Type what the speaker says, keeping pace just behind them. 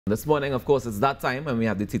This morning, of course, it's that time when we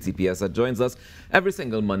have the TTPS that joins us every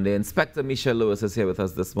single Monday. Inspector Michelle Lewis is here with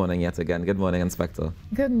us this morning yet again. Good morning, Inspector.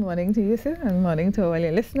 Good morning to you, sir, and morning to all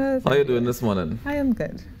your listeners. How are you doing this morning? I am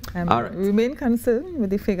good. All right. Remain concerned with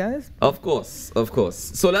the figures. Of course, of course.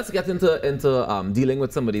 So let's get into dealing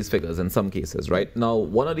with some of these figures in some cases, right? Now,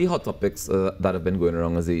 one of the hot topics that have been going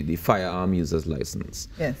around is the firearm user's license.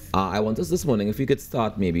 Yes. I want us this morning, if you could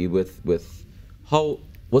start maybe with how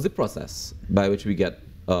was the process by which we get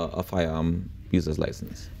a firearm user's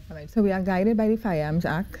license? All right. So we are guided by the Firearms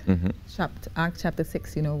Act, Chapter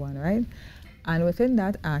 1601, right? And within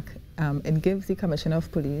that act, it gives the Commissioner of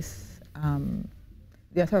Police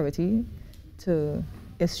the authority to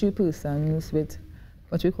issue persons with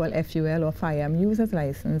what we call FUL or firearm user's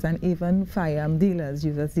license, and even firearm dealers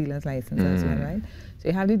license as well, right? So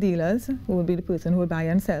you have the dealers, who will be the person who will buy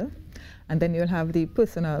and sell, and then you'll have the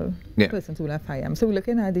persons who will have firearms. So we're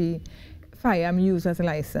looking at the firearm user's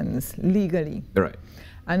license legally. Right.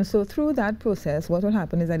 And so through that process, what will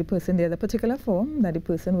happen is that there's a particular form that the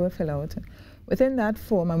person will fill out. Within that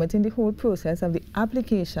form and within the whole process of the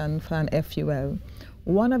application for an FUL,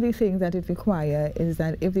 one of the things that it requires is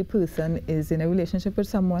that if the person is in a relationship with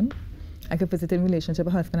someone, like a visiting relationship, a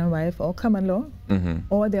husband and wife, or common law,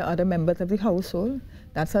 or there are other members of the household,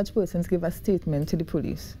 that such persons give a statement to the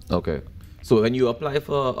police. Okay. So when you apply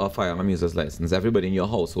for a firearm user's license, everybody in your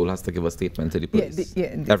household has to give a statement to the police?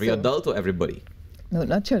 Every adult or everybody? No,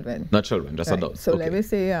 not children. Not children, just adults. So let me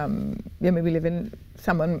say, you maybe live in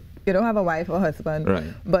someone, you don't have a wife or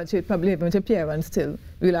husband, but you probably live with your parents still.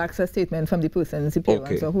 We'll ask a statement from the person's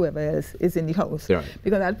parents or whoever else is in the house.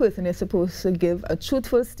 Because that person is supposed to give a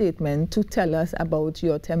truthful statement to tell us about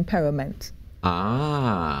your temperament.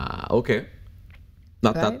 Ah, okay.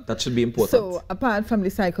 Now, that should be important. So apart from the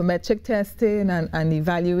psychometric testing and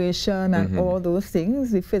evaluation and all those things,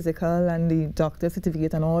 the physical and the doctor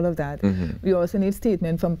certificate and all of that, we also need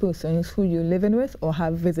statement from persons who you're living with or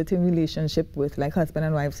have visiting relationship with, like husband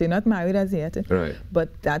and wife. So you're not married as yet,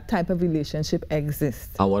 but that type of relationship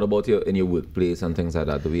exists. And what about in your workplace and things like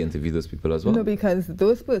that? Do we interview those people as well? No, because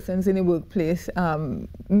those persons in the workplace,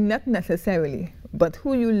 not necessarily. But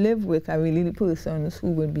who you live with are really the persons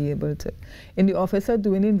who will be able to. In the office of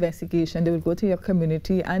doing investigation, they will go to your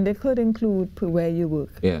community, and they could include where you work.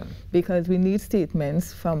 Yeah. Because we need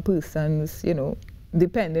statements from persons, you know,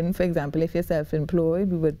 depending, for example, if you're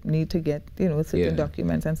self-employed, we would need to get, you know, certain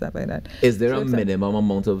documents and stuff like that. Is there a minimum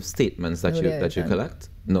amount of statements that you collect?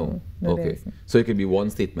 No. Okay. So it could be one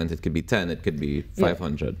statement, it could be 10, it could be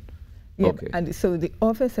 500. Yeah, okay. And so the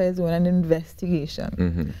officer is doing an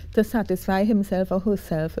investigation to satisfy himself or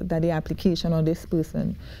herself that the application on this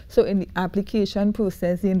person. So in the application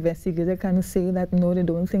process, the investigator can say that no, they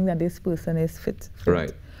don't think that this person is fit.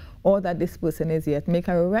 Or that this person is yet. Make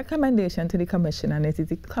a recommendation to the commissioner, and it is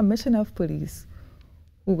the commissioner of police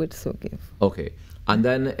who would so give. Okay. And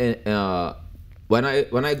then if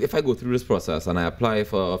I go through this process and I apply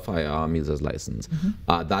for a firearm user's license,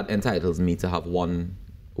 that entitles me to have one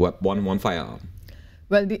firearm.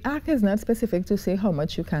 Well, the act is not specific to say how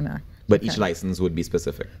much you can act. But each license would be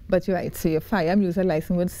specific. But you're right. So your firearm user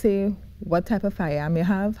license would say what type of firearm you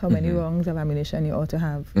have, how many rounds of ammunition you ought to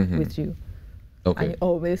have with you. Okay. And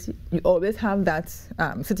you always have that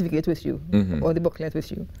certificate with you or the booklet with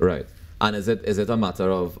you. Right. And is it a matter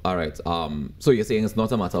of, all right, so you're saying it's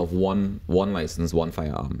not a matter of one license, one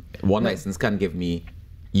firearm. One license can give me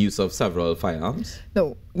use of several firearms?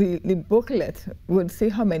 No, the booklet would say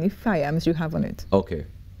how many firearms you have on it. Okay.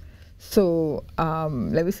 So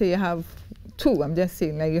let me say you have two. I'm just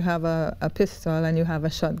saying, like you have a pistol and you have a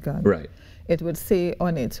shotgun. Right. It would say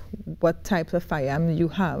on it what type of firearm you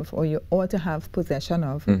have or you ought to have possession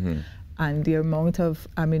of, and the amount of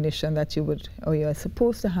ammunition that you would or you're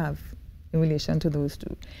supposed to have in relation to those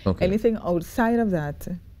two. Okay. Anything outside of that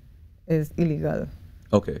is illegal.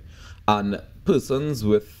 Okay. And persons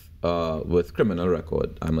with criminal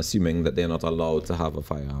record, I'm assuming that they're not allowed to have a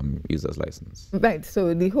firearm user's license. Right.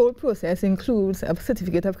 So the whole process includes a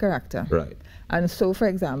certificate of character. Right. And so, for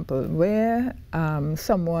example, where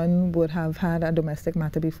someone would have had a domestic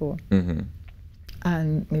matter before,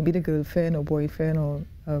 and maybe the girlfriend or boyfriend or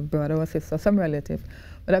a brother or sister, some relative,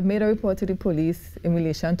 would have made a report to the police in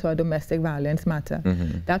relation to a domestic violence matter.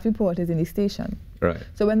 That report is in the station. Right.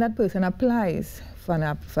 So when that person applies for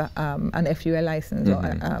an FUL license, or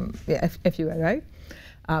FUL, right?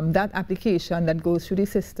 That application that goes through the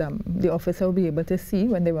system, the officer will be able to see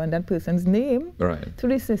when they run that person's name through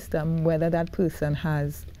the system whether that person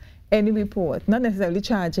has any report, not necessarily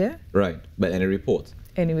charge, Right, but any report.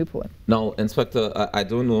 Any report. Now, Inspector, I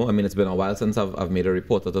don't know. I mean, it's been a while since I've made a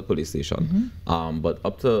report at the police station. But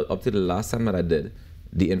up to the last time that I did,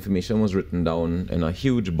 the information was written down in a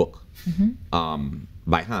huge book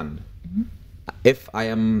by hand. If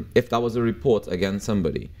that was a report against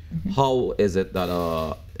somebody, how is it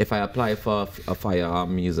that if I apply for a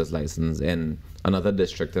firearm user's license in another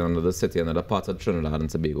district, in another city, another part of Trinidad and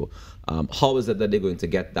Tobago, how is it that they're going to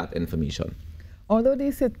get that information? Although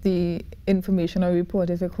the information or report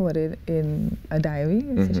is recorded in a diary,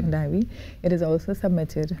 a station diary, it is also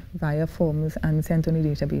submitted via forms and sent on a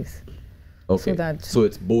database. Okay. So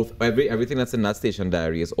it's both, everything that's in that station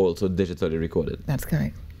diary is also digitally recorded. That's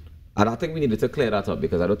correct. And I think we needed to clear that up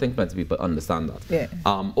because I don't think plenty of people understand that. Yeah.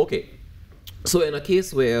 Okay. So in a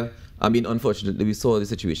case where, I mean, unfortunately, we saw the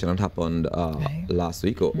situation that happened last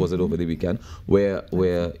week, or was it over the weekend, where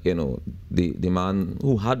you know, the man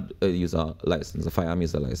who had a user license, a firearm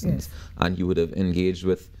user license, and you would have engaged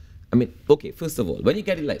with, I mean, okay, first of all, when you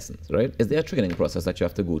get a license, right, is there a training process that you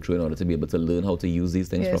have to go through in order to be able to learn how to use these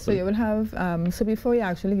things properly? So you will have, so before you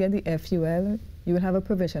actually get the FUL, you will have a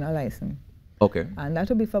provisional license. Okay. And that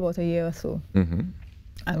will be for about a year or so.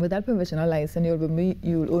 And with that provisional license,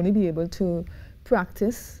 you'll only be able to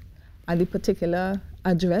practice at the particular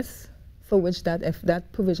address for which that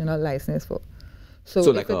provisional license is for. So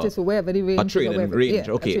like if it is wherever the range, a training range.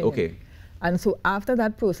 Okay, okay. And so after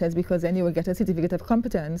that process, because then you will get a certificate of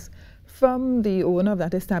competence from the owner of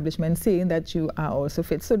that establishment saying that you are also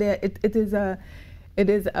fit. So it is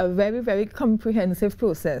a very, very comprehensive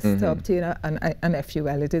process to obtain an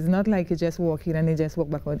FUL. It is not like you just walk in and you just walk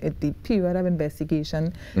back out. The period of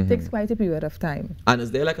investigation takes quite a period of time. And is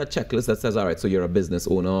there like a checklist that says, all right, so you're a business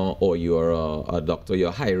owner or you're a doctor,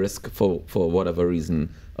 you're high risk for whatever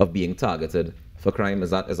reason of being targeted for crime? Is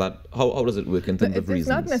that how does it work in terms of reasons? It's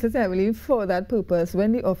not necessarily for that purpose.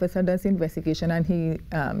 When the officer does the investigation and he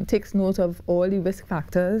takes note of all the risk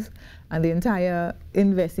factors and the entire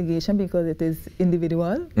investigation, because it is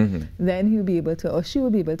individual, then he'll be able to, or she will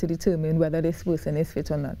be able to determine whether this person is fit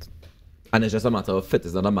or not. And it's just a matter of fit,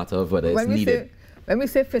 it's not a matter of whether it's needed. When we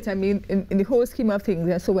say fit, I mean in the whole scheme of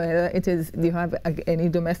things, so whether it is, you have any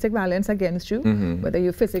domestic violence against you, whether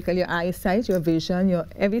your physical, your eyesight, your vision, your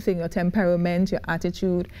everything, your temperament, your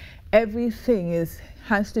attitude, everything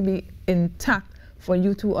has to be intact for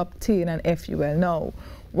you to obtain an FUL. Now,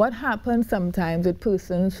 what happens sometimes with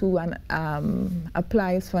persons who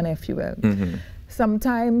applies for an FUL?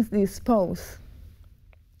 Sometimes the spouse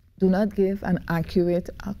do not give an accurate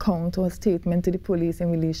account or statement to the police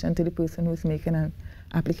in relation to the person who's making an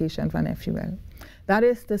application for an FUL. That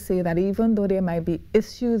is to say that even though there might be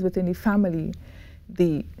issues within the family,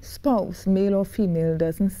 the spouse, male or female,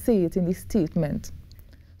 doesn't say it in the statement.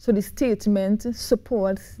 So the statement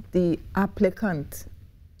supports the applicant,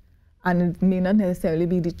 and it may not necessarily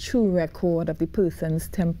be the true record of the person's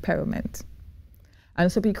temperament.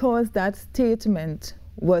 And so because that statement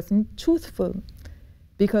wasn't truthful,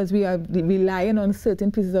 because we are relying on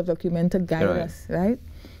certain pieces of document to guide us, right?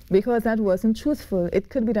 Because that wasn't truthful, it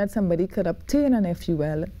could be that somebody could obtain an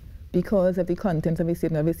FUL because of the contents of the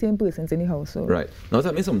statement of the same persons in the household. Right. Now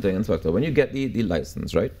tell me something, Inspector. When you get the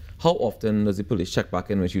license, right? How often does the police check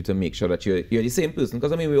back in with you to make sure that you're the same person?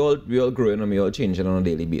 Because I mean, we all growing and we all changing on a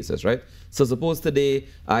daily basis, right? So suppose today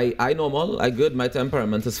I normal, I good, my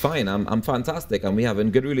temperament is fine, I'm fantastic, and we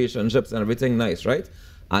having good relationships and everything nice, right?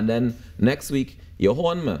 And then next week, you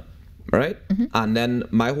horn me, right? And then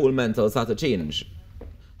my whole mental start to change.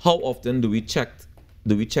 How often do we check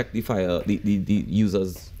the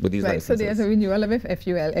users with these licenses? So there's a renewal of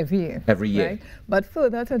FUL every year. Every year. Right? But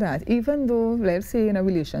further to that, even though, let's say in a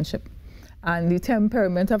relationship, and the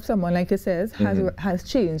temperament of someone, like it says, has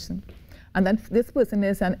changed, and then this person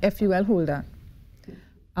is an FUL holder,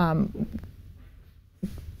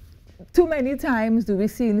 too many times do we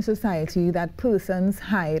see in society that persons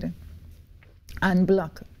hide and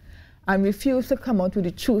block and refuse to come out with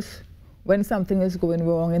the truth when something is going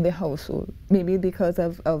wrong in the household, maybe because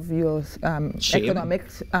of your economic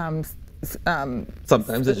sometimes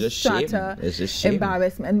it's just strata, shame. It's just shame.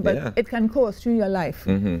 Embarrassment, but it can cost you your life.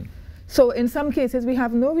 So in some cases we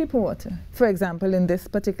have no report. For example, in this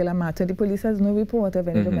particular matter, the police has no report of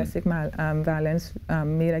any domestic violence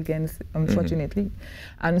made against, unfortunately.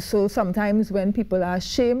 And so sometimes when people are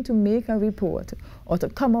ashamed to make a report or to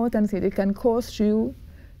come out and say, it can cost you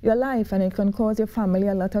your life and it can cause your family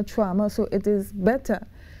a lot of trauma. So it is better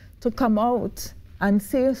to come out and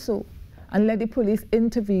say so and let the police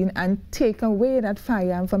intervene and take away that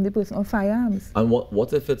firearm from the person of firearms. And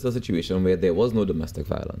what if it's a situation where there was no domestic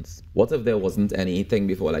violence? What if there wasn't anything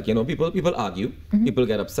before? Like, you know, people argue, people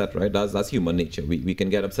get upset, right? That's human nature. We can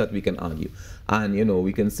get upset, we can argue. And, you know,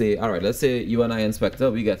 we can say, all right, let's say you and I, Inspector,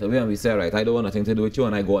 we get away and we say, all right, I don't want nothing to do with you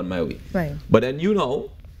and I go on my way. Right. But then you know,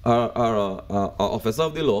 are officer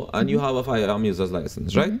of the law and you have a firearm user's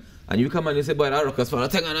license, right? And you come and you say, boy, that ruckus for a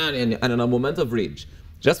thing, and in a moment of rage,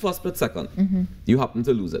 just for a split second, you happen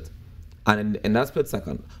to lose it. And in that split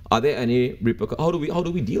second, are there any repercussions? How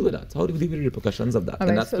do we deal with that? How do we deal with the repercussions of that? All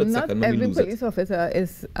in right, that so split not second when we every lose police it? officer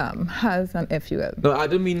is has an FUL. No, I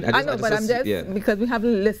don't mean. I know, but I'm just because we have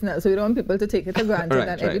listeners, so we don't want people to take it for granted Right,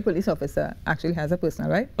 that every police officer actually has a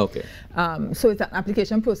personal, right? Okay. So it's an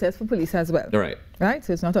application process for police as well. Right. Right.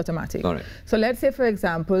 So it's not automatic. All right. So let's say, for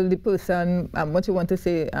example, the person, what you want to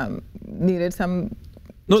say, needed some.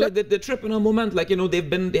 No, they trip in a moment, like,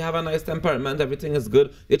 they have a nice temperament, everything is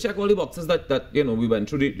good. They check all the boxes that we went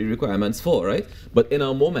through the requirements for, right? But in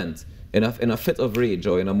a moment, in a fit of rage,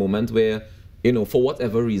 or in a moment where, for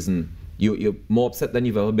whatever reason, you're more upset than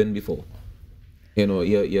you've ever been before.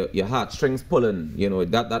 Your heartstrings pulling,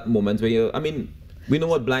 that moment where we know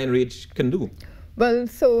what blind rage can do. Well,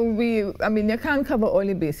 so you can't cover all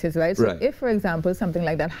the bases, right? So if, for example, something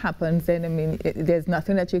like that happens, then, there's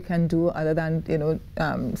nothing that you can do other than,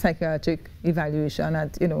 psychiatric evaluation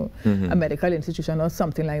at, a medical institution or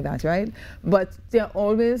something like that, right? But there are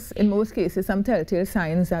always, in most cases, some telltale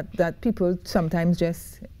signs that people sometimes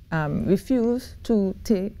just refuse to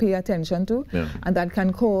pay attention to, and that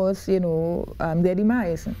can cause, their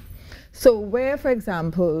demise. So where, for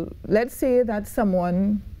example, let's say that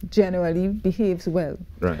someone generally behaves well,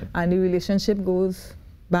 and the relationship goes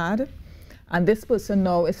bad, and this person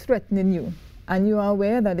now is threatening you, and you are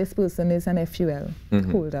aware that this person is an FUL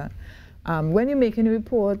holder. When you're making a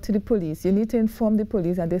report to the police, you need to inform the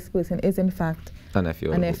police that this person is in fact an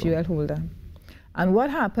FUL holder. And what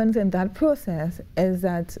happens in that process is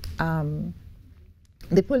that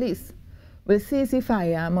the police will seize the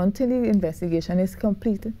firearm until the investigation is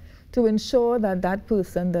completed, to ensure that that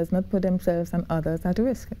person does not put themselves and others at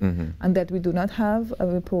risk, and that we do not have a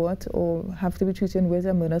report or have to be treated with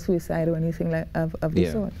a murder, suicide, or anything like of the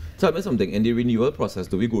sort. Tell me something, in the renewal process,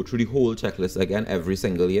 do we go through the whole checklist again every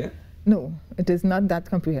single year? No, it is not that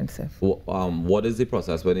comprehensive. What is the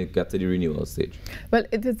process when it gets to the renewal stage? Well,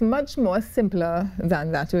 it is much more simpler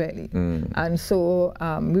than that, really. And so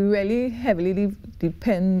we really heavily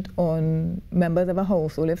depend on members of a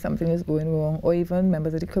household if something is going wrong, or even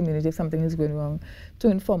members of the community if something is going wrong, to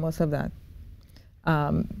inform us of that.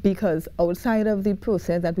 Because outside of the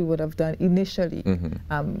process that we would have done initially,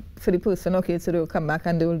 for the person, okay, so they'll come back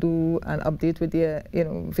and they'll do an update with their,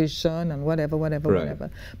 vision and whatever.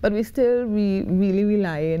 But we still really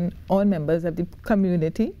relying on members of the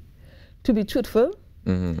community to be truthful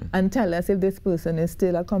and tell us if this person is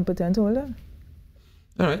still a competent holder.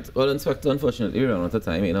 All right. Well, Inspector, unfortunately, we're out of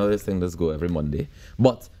time. This thing does go every Monday.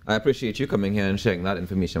 But I appreciate you coming here and sharing that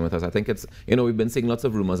information with us. I think it's, we've been seeing lots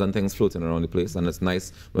of rumors and things floating around the place, and it's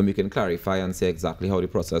nice when we can clarify and say exactly how the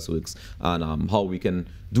process works and how we can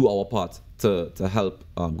do our part to help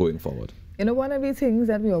going forward. One of the things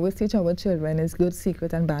that we always teach our children is good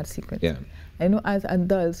secret and bad secret. Yeah. I know as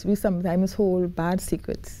adults, we sometimes hold bad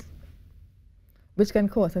secrets, which can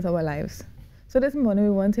cost us our lives. So this morning,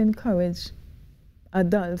 we want to encourage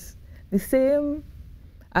adults the same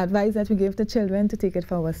advice that we give to children, to take it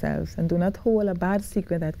for ourselves, and do not hold a bad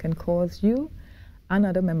secret that can cause you and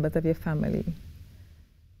other members of your family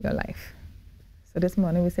your life. So this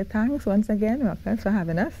morning we say thanks once again, Ruckus, for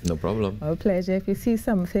having us. No problem. Our pleasure. If you see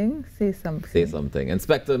something, say something. Say something.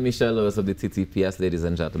 Inspector Michelle Lewis of the TTPS, ladies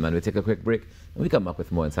and gentlemen. We take a quick break and we come back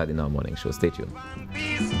with more inside the Now Morning Show. Stay tuned.